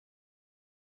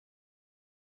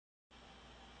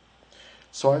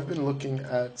So I've been looking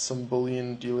at some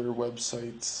bullion dealer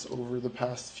websites over the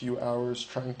past few hours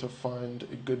trying to find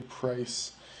a good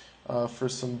price for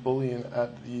some bullion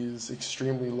at these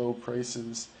extremely low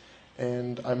prices.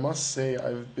 And I must say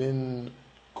I've been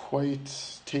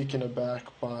quite taken aback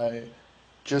by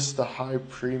just the high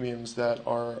premiums that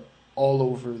are all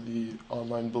over the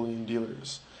online bullion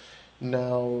dealers.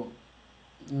 Now,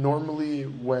 normally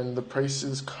when the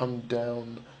prices come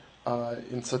down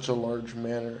in such a large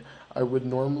manner, I would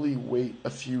normally wait a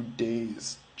few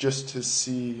days just to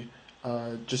see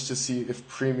if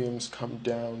premiums come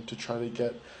down to try to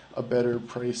get a better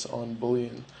price on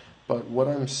bullion. But what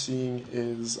I'm seeing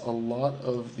is a lot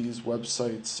of these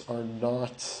websites are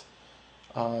not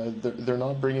they're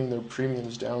not bringing their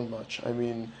premiums down much. I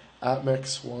mean,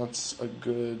 APMEX wants a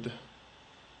good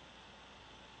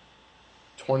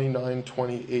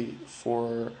 29.28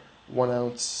 for 1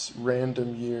 ounce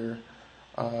random year.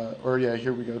 Or yeah,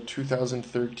 here we go,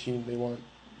 2013. They want,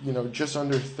 just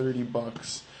under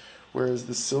 $30, whereas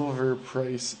the silver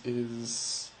price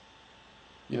is,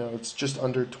 it's just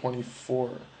under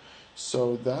 24.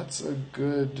 So that's a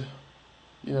good,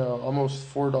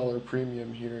 almost $4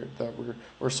 premium here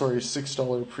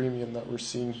 $6 premium that we're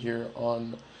seeing here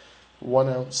on 1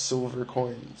 ounce silver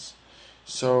coins.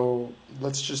 So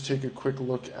let's just take a quick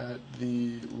look at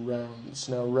the rounds.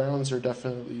 Now, rounds are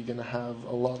definitely going to have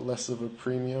a lot less of a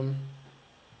premium.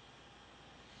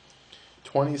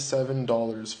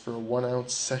 $27 for a 1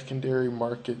 ounce secondary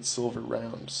market silver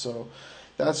round. So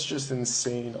that's just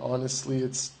insane. Honestly,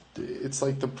 it's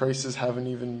like the prices haven't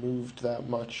even moved that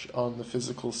much on the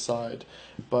physical side.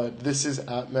 But this is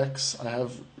APMEX. I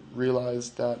have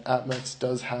realized that APMEX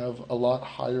does have a lot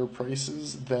higher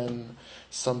prices than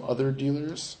some other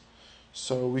dealers.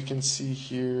 So we can see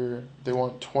here they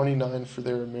want 29 for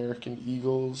their American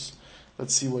Eagles.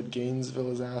 Let's see what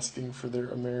Gainesville is asking for their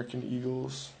American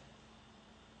Eagles.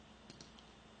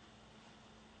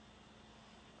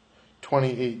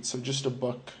 28, so just a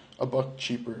buck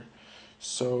cheaper.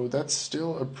 So that's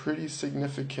still a pretty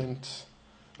significant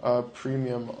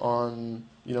premium on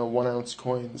 1 ounce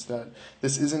coins. That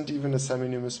this isn't even a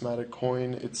semi-numismatic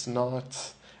coin. It's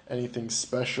not anything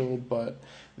special, but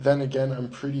then again, I'm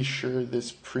pretty sure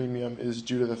this premium is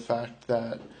due to the fact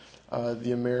that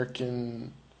the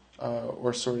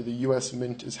the U.S.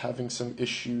 Mint is having some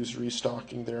issues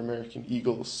restocking their American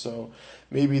Eagles. So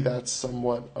maybe that's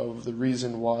somewhat of the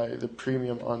reason why the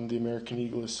premium on the American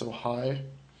Eagle is so high.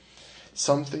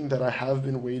 Something that I have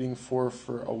been waiting for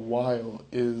a while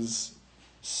is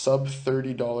sub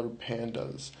 $30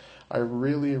 pandas. I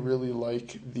really, really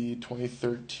like the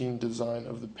 2013 design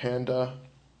of the panda.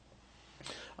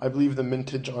 I believe the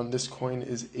mintage on this coin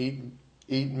is 8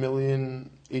 million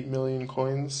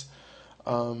coins.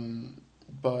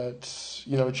 But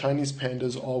Chinese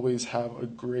pandas always have a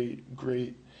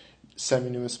great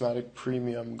semi-numismatic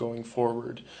premium going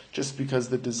forward, just because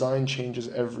the design changes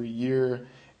every year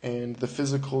and the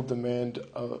physical demand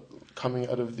coming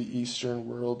out of the Eastern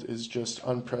world is just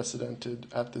unprecedented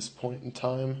at this point in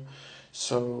time.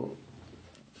 So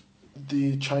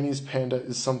the Chinese panda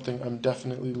is something I'm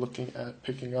definitely looking at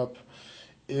picking up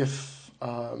if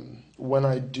when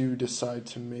I do decide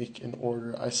to make an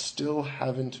order. I still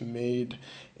haven't made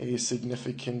a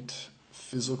significant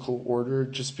physical order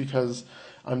just because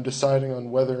I'm deciding on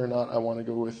whether or not I want to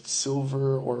go with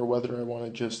silver or whether I want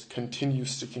to just continue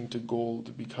sticking to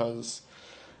gold, because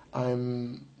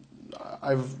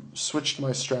I've switched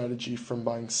my strategy from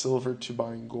buying silver to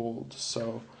buying gold.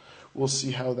 So we'll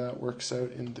see how that works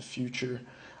out in the future.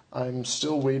 I'm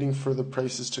still waiting for the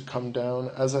prices to come down.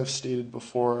 As I've stated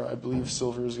before, I believe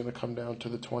silver is going to come down to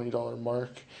the $20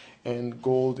 mark, and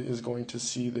gold is going to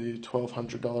see the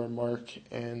 $1,200 mark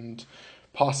and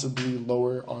possibly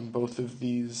lower on both of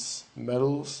these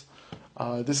metals.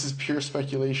 This is pure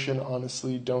speculation.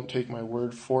 Honestly, don't take my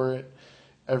word for it.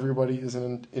 Everybody is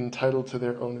entitled to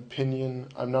their own opinion.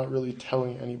 I'm not really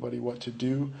telling anybody what to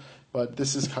do, but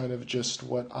this is kind of just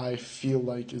what I feel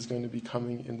like is going to be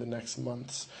coming in the next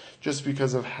months, just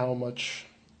because of how much,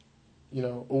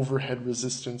 overhead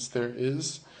resistance there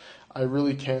is. I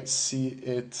really can't see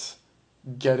it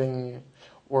getting,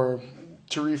 or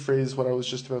to rephrase what I was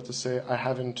just about to say,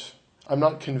 I'm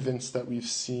not convinced that we've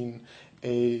seen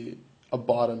a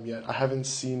bottom yet. I haven't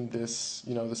seen this,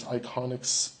 this iconic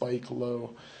spike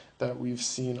low that we've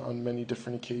seen on many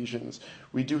different occasions.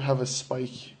 We do have a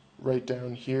spike right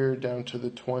down here, down to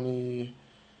the 20,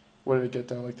 what did it get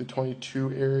down, like the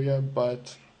 22 area,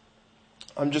 but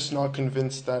I'm just not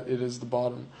convinced that it is the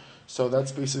bottom. So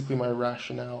that's basically my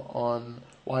rationale on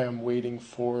why I'm waiting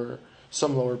for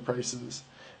some lower prices.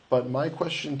 But my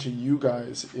question to you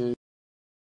guys is,